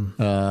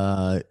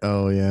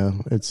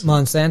 It's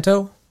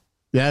Monsanto.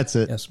 Yeah, that's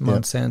it. Yes,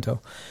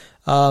 Monsanto.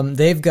 Yep.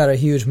 They've got a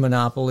huge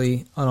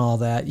monopoly on all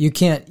that. You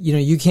can't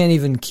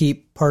even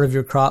keep part of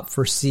your crop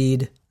for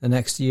seed the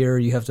next year.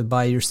 You have to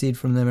buy your seed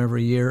from them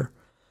every year.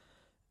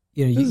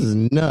 This is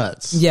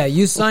nuts. Yeah,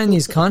 you sign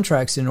these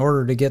contracts in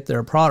order to get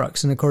their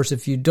products. And, of course,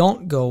 if you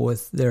don't go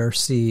with their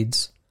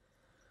seeds,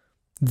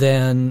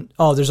 then,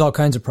 there's all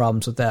kinds of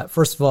problems with that.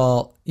 First of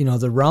all,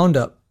 the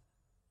Roundup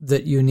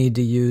that you need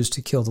to use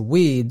to kill the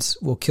weeds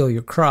will kill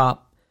your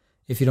crop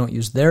if you don't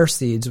use their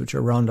seeds, which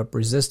are Roundup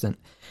resistant.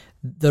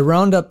 The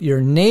Roundup your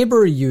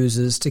neighbor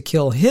uses to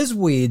kill his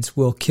weeds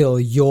will kill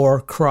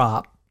your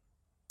crop.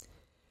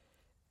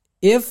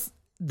 If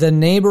the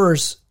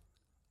neighbor's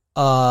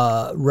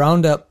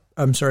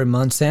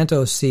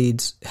Monsanto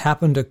seeds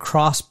happen to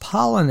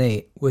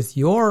cross-pollinate with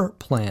your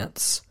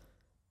plants,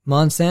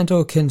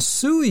 Monsanto can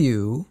sue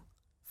you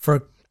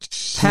for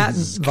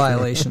patent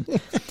violation.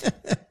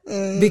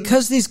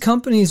 Because these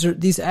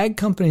ag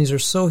companies are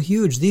so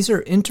huge. These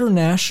are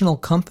international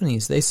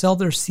companies. They sell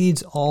their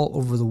seeds all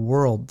over the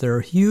world.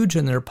 They're huge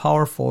and they're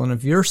powerful. And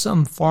if you're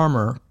some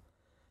farmer,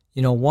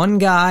 one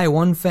guy,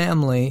 one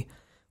family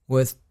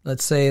with,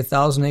 let's say,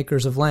 1,000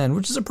 acres of land,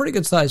 which is a pretty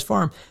good sized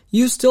farm,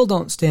 you still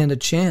don't stand a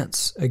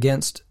chance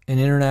against an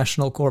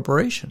international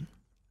corporation.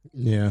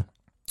 Yeah.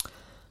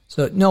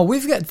 So no,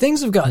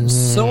 things have gotten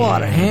so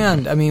out of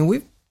hand. I mean,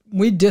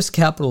 we diss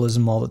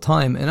capitalism all the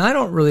time, and I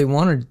don't really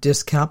want to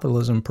diss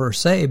capitalism per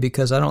se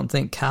because I don't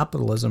think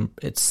capitalism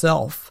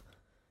itself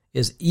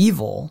is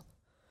evil.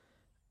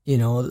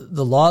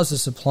 The laws of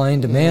supply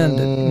and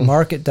demand,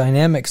 market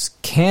dynamics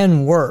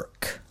can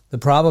work. The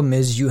problem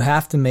is you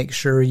have to make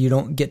sure you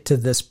don't get to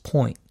this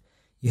point.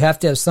 You have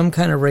to have some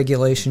kind of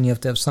regulation. You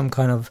have to have some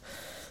kind of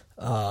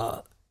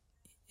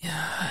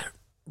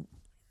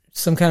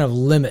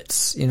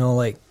limits.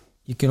 Like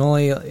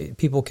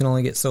people can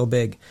only get so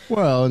big.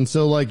 Well, and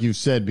so like you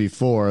said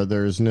before,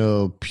 there's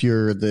no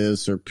pure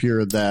this or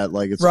pure that.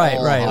 Like it's right.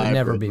 All It hybrid, would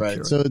never be right?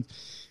 pure. So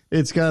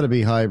it's got to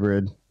be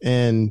hybrid.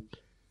 And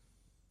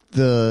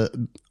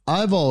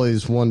I've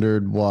always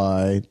wondered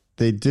why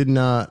they did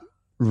not.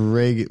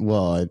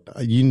 Well,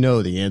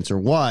 the answer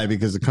why,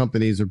 because the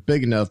companies are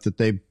big enough that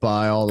they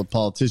buy all the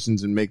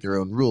politicians and make their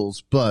own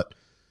rules. But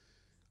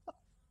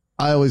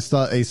I always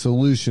thought a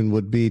solution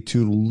would be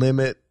to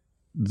limit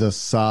the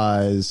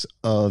size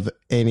of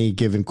any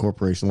given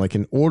corporation. Like,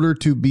 in order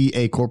to be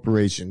a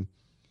corporation,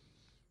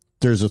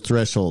 there's a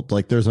threshold.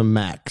 Like, there's a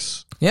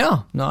max.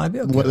 Yeah, no, I'd be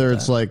okay whether with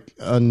it's that. like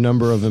a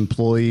number of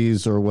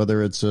employees or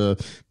whether it's a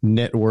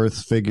net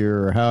worth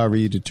figure or however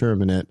you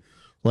determine it.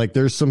 Like,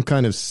 there's some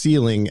kind of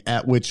ceiling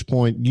at which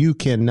point you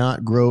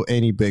cannot grow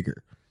any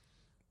bigger.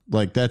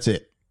 Like, that's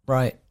it.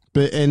 Right.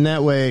 But in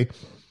that way,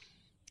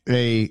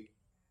 a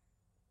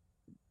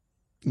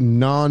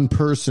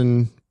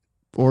non-person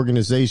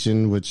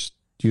organization, which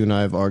you and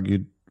I have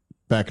argued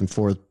back and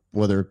forth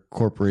whether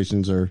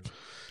corporations are.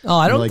 Oh,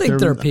 I don't think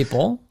they're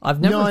people. I've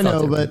never. No, I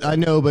know, but people. I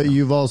know, but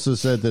you've also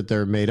said that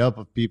they're made up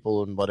of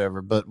people and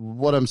whatever. But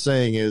what I'm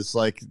saying is,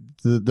 like,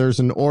 there's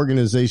an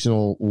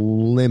organizational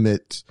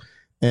limit,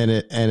 and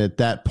at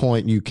that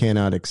point you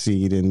cannot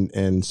exceed,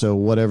 and so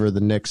whatever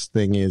the next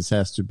thing is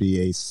has to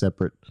be a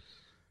separate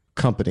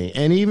company.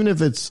 And even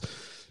if it's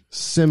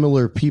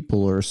similar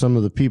people or some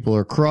of the people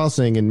are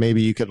crossing, and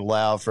maybe you could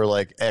allow for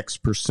like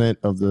X%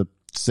 of the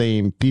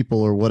same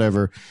people or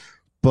whatever,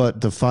 but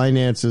the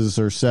finances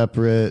are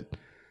separate.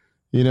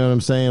 You know what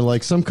I'm saying?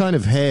 Like some kind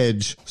of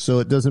hedge so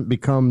it doesn't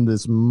become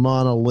this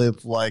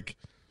monolith like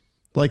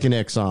an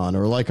Exxon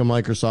or like a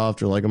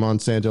Microsoft or like a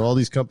Monsanto, all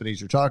these companies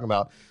you're talking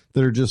about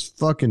that are just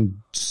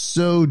fucking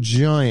so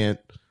giant.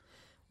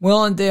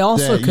 Well, and they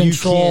also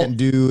control. You can't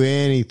do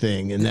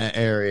anything in that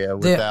area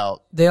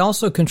without. They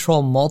also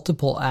control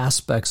multiple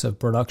aspects of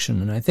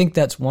production, and I think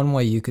that's one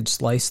way you could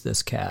slice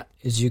this cat.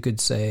 Is you could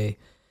say,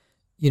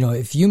 you know,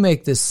 if you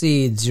make the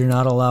seeds, you're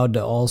not allowed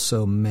to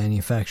also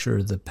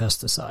manufacture the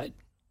pesticide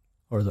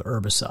or the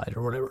herbicide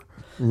or whatever.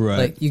 Right.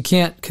 Like you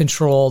can't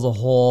control the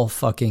whole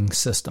fucking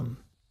system.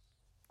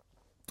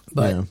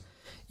 But Yeah.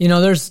 you know,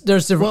 there's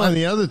different. Well, and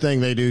the other thing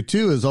they do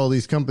too is all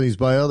these companies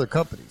buy other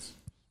companies.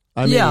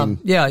 I mean,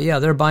 yeah.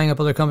 They're buying up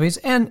other companies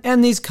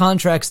and these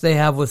contracts they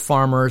have with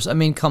farmers. I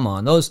mean, come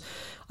on, those.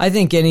 I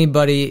think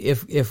anybody,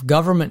 if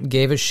government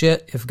gave a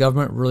shit, if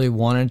government really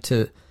wanted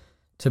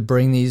to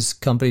bring these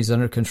companies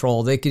under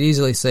control, they could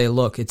easily say,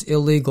 look, it's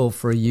illegal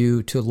for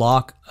you to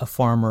lock a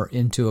farmer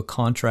into a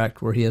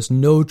contract where he has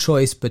no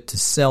choice but to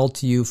sell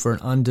to you for an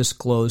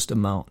undisclosed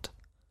amount.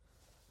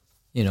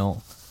 You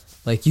know,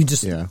 like you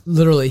just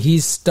literally,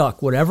 he's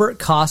stuck. Whatever it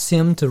costs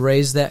him to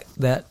raise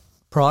that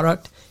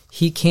product,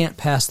 he can't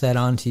pass that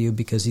on to you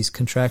because he's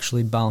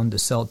contractually bound to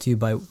sell it to you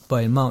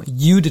by amount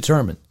you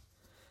determine.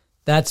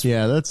 That's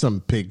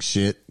some pig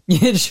shit.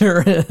 It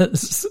sure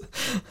is.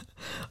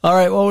 All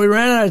right, well, we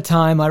ran out of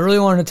time. I really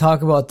wanted to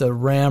talk about the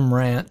Ram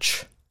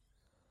Ranch.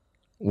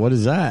 What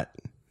is that?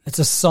 It's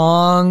a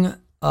song.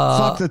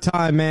 Fuck the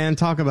time, man.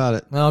 Talk about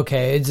it.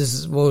 Okay,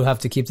 we'll have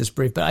to keep this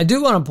brief. But I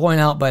do want to point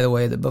out, by the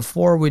way, that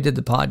before we did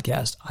the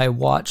podcast, I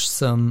watched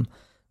some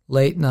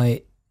late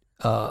night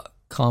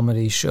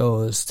comedy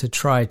shows to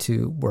try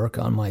to work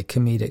on my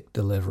comedic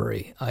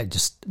delivery.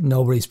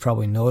 Nobody's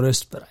probably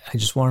noticed, but I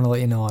just wanted to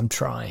let you know I'm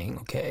trying,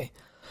 okay?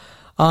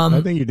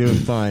 I think you're doing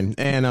fine,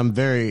 and I'm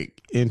very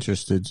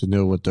interested to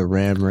know what the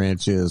Ram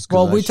Ranch is.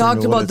 Well, we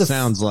talked about what it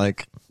sounds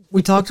like.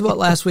 We talked about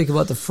last week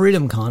about the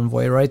Freedom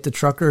Convoy, right? The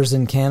truckers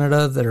in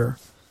Canada that are.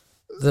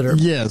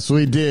 Yes,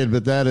 we did,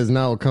 but that is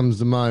not what comes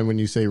to mind when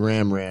you say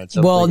Ram Ranch.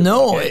 I'm going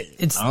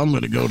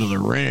to go to the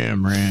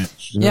Ram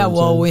Ranch. You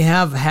know we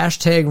have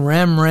hashtag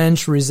Ram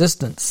Ranch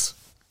resistance.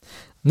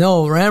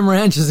 No, Ram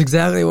Ranch is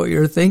exactly what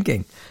you're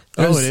thinking.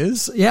 Oh, it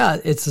is? Yeah,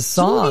 it's a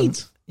song.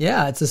 Sweet.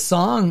 Yeah, it's a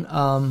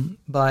song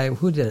by,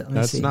 who did it?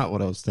 That's not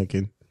what I was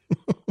thinking.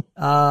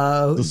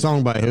 The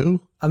song by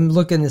who? I'm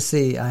looking to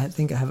see. I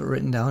think I have it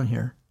written down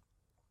here.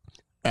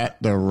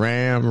 At the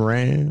Ram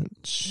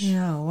Ranch.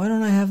 Yeah, why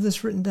don't I have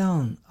this written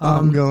down?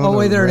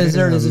 There it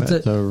is.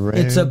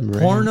 It's a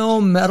porno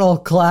metal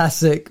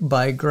classic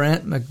by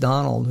Grant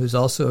MacDonald, who's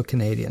also a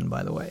Canadian,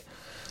 by the way.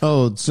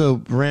 Oh,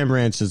 so Ram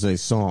Ranch is a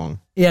song.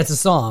 Yeah, it's a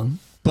song.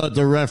 But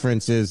the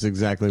reference is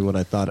exactly what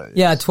I thought it is.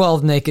 Yeah,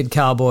 12 naked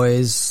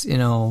cowboys,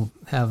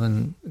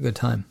 having a good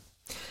time.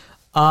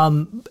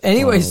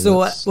 Anyway,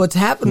 so what's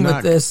happened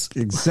with this?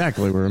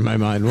 Exactly where my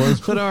mind was,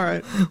 but all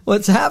right.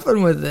 What's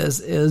happened with this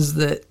is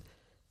that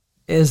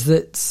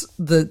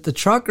the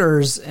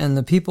truckers and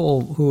the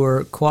people who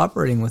are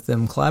collaborating with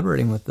them,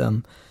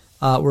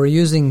 were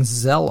using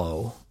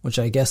Zello, which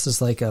I guess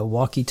is like a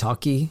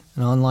walkie-talkie,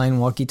 an online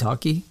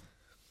walkie-talkie.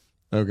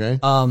 Okay.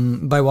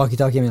 By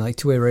walkie-talkie, I mean like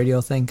two-way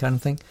radio thing kind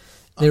of thing.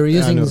 They were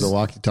using. I know the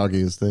walkie-talkie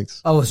is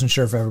things. I wasn't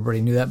sure if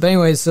everybody knew that, but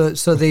anyway, so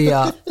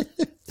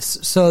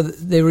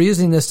they were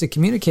using this to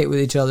communicate with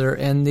each other,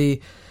 and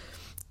the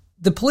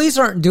police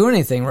aren't doing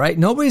anything, right?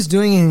 Nobody's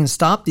doing anything to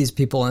stop these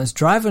people, and it's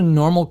driving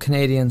normal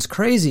Canadians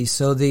crazy.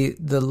 So the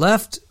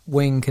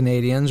left-wing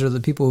Canadians, or the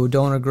people who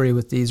don't agree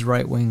with these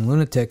right-wing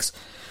lunatics,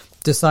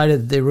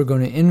 decided they were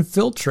going to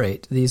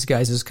infiltrate these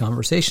guys'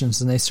 conversations,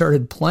 and they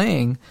started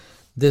playing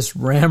this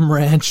Ram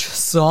Ranch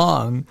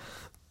song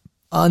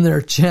on their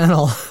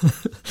channel.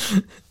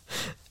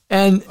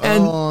 and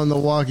on the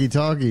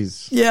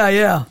walkie-talkies.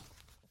 Yeah.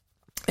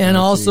 And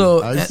I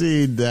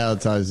see how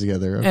it ties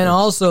together. Okay. And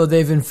also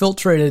they've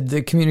infiltrated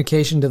the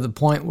communication to the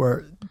point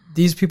where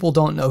these people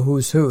don't know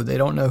who's who. They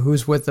don't know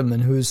who's with them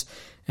and who's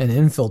an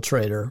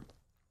infiltrator.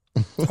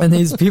 And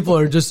these people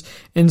are just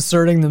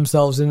inserting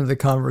themselves into the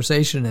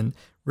conversation in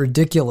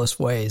ridiculous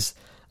ways.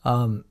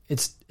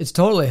 It's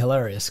totally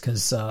hilarious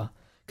because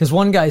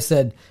one guy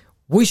said,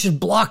 we should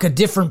block a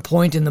different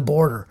point in the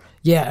border.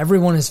 Yeah,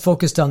 everyone is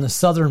focused on the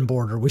southern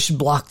border. We should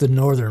block the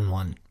northern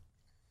one.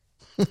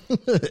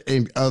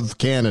 Of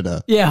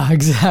Canada. Yeah,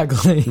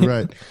 exactly.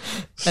 Right.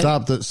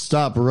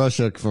 Stop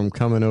Russia from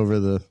coming over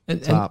the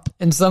top.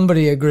 And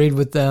somebody agreed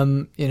with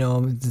them,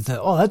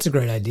 oh, that's a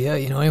great idea.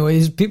 Anyway,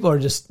 these people are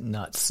just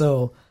nuts.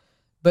 So,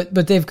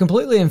 but they've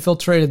completely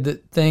infiltrated the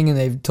thing, and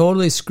they've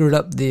totally screwed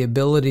up the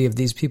ability of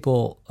these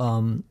people,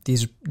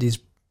 these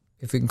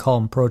if we can call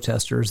them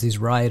protesters, these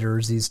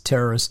rioters, these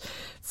terrorists,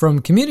 from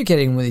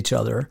communicating with each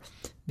other,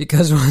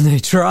 because when they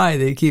try,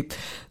 they keep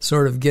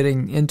sort of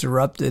getting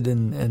interrupted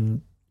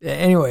and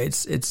anyway,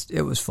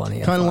 it was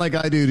funny. Kind of like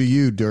I do to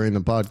you during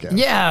the podcast.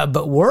 Yeah,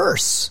 but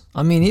worse.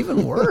 I mean,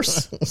 even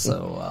worse.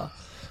 So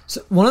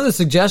one of the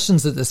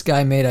suggestions that this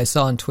guy made, I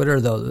saw on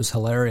Twitter, though, that was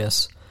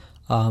hilarious,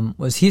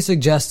 was he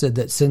suggested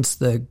that since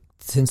the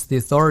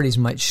authorities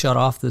might shut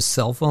off the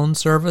cell phone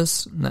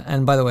service,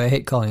 and by the way, I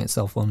hate calling it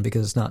cell phone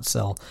because it's not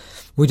cell.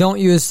 We don't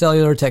use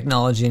cellular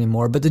technology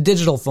anymore, but the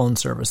digital phone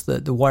service,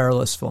 the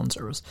wireless phone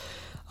service.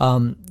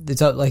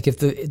 It's like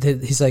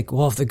he's like,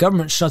 well, if the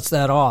government shuts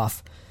that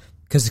off,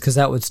 because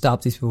that would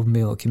stop these people from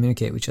being able to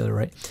communicate with each other,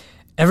 right?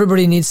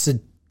 Everybody needs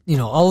to,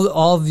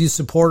 all of you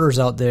supporters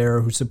out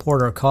there who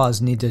support our cause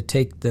need to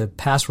take the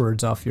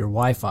passwords off your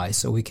Wi-Fi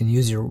so we can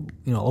use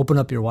open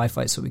up your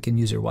Wi-Fi so we can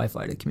use your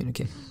Wi-Fi to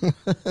communicate.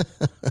 I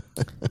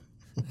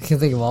can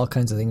think of all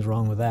kinds of things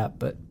wrong with that,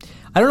 but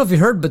I don't know if you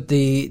heard, but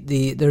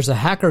there's a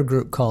hacker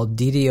group called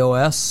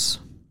DDoS,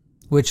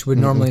 which would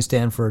normally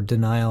stand for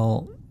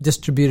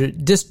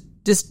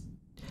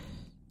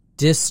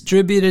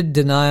distributed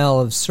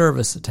denial of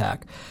service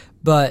attack,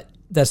 but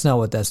that's not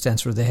what that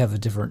stands for. They have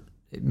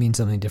it means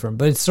something different,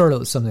 but it's sort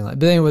of something like.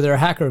 But anyway, they're a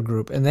hacker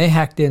group, and they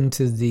hacked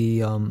into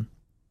the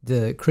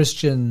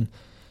Christian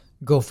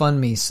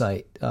GoFundMe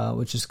site,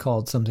 which is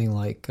called something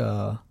like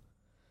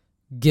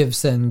Give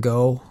Send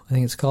Go, I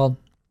think it's called.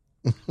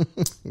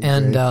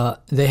 And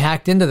they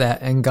hacked into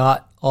that and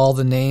got all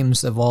the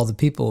names of all the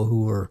people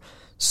who were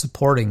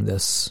supporting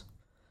this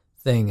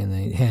thing, and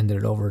they handed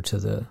it over to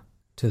the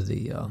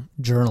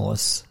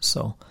journalists.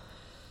 So,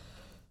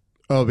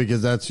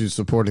 because that's who's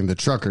supporting the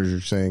truckers,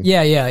 you're saying?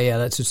 Yeah.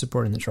 That's who's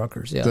supporting the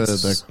truckers. Yeah,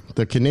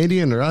 the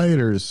Canadian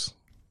rioters.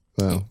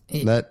 Well,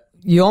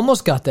 you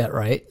almost got that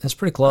right. That's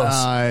pretty close.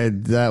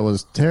 That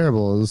was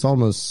terrible. It was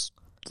almost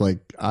like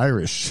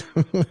Irish.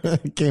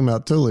 It came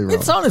out totally wrong.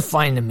 It sounded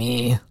fine to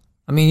me.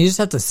 I mean, you just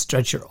have to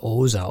stretch your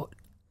O's out.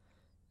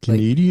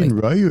 Canadian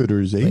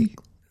rioters, eh?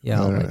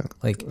 Yeah, I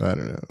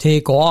don't know.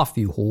 Take off,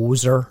 you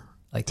hoser.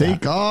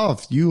 Take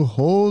off, you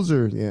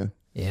hoser. Yeah.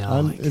 Yeah,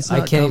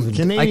 I can't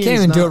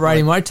even do it right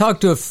anymore. I talked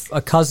to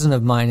a cousin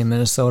of mine in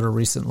Minnesota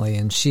recently,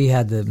 and she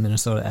had the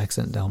Minnesota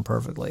accent down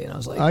perfectly, and I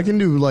was like, I can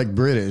do like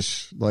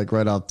British, like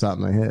right off the top of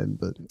my head,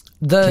 but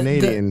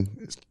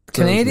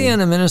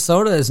Canadian and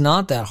Minnesota is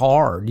not that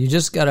hard. You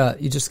just gotta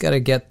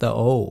get the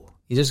O.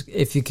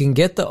 If you can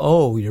get the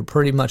O, you're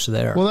pretty much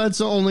there. Well, that's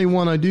the only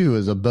one I do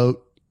is a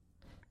boat.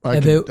 I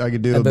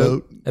could do a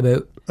boat.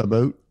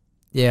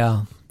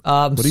 Yeah.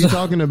 What are you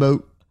talking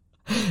about?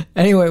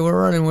 Anyway, we're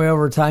running way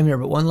over time here,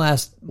 but one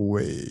last... No,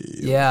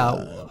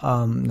 I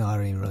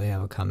don't even really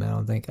have a comment, I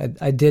don't think.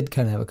 I did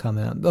kind of have a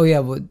comment.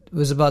 It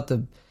was about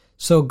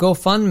So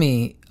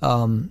GoFundMe,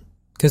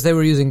 because they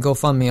were using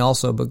GoFundMe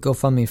also, but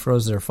GoFundMe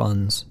froze their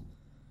funds.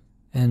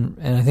 And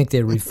I think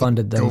they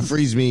refunded them. Go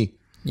freeze me.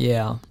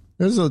 Yeah.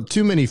 There's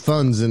too many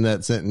funds in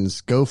that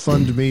sentence.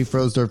 GoFundMe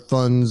froze their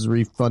funds,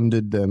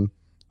 refunded them.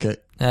 Okay.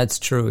 That's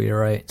true. You're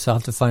right. So I'll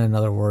have to find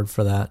another word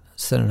for that,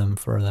 synonym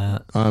for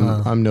that.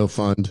 I'm no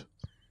fund.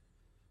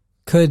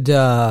 Could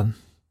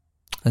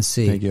let's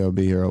see. Thank you. I'll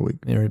be here all week.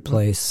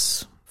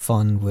 Replace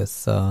fund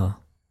with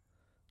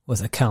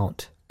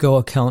account. Go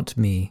account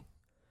me.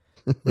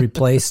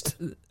 Replaced.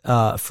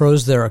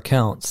 Froze their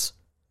accounts.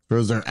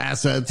 Froze their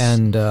assets.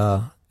 And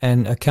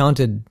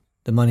accounted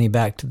the money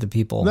back to the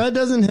people. That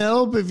doesn't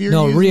help if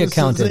you're using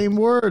the same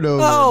word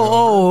over.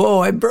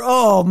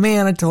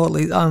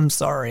 I'm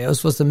sorry. I was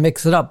supposed to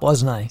mix it up,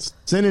 wasn't I?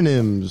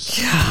 Synonyms.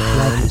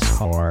 Life is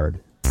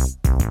hard.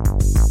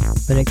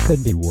 But it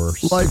could be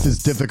worse. Life is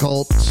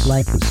difficult.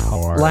 Life is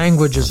hard.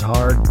 Language is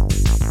hard.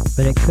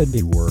 But it could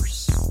be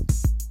worse.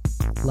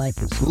 Life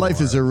is hard.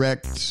 Life is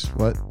erect.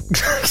 What?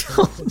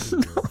 Oh,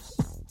 no.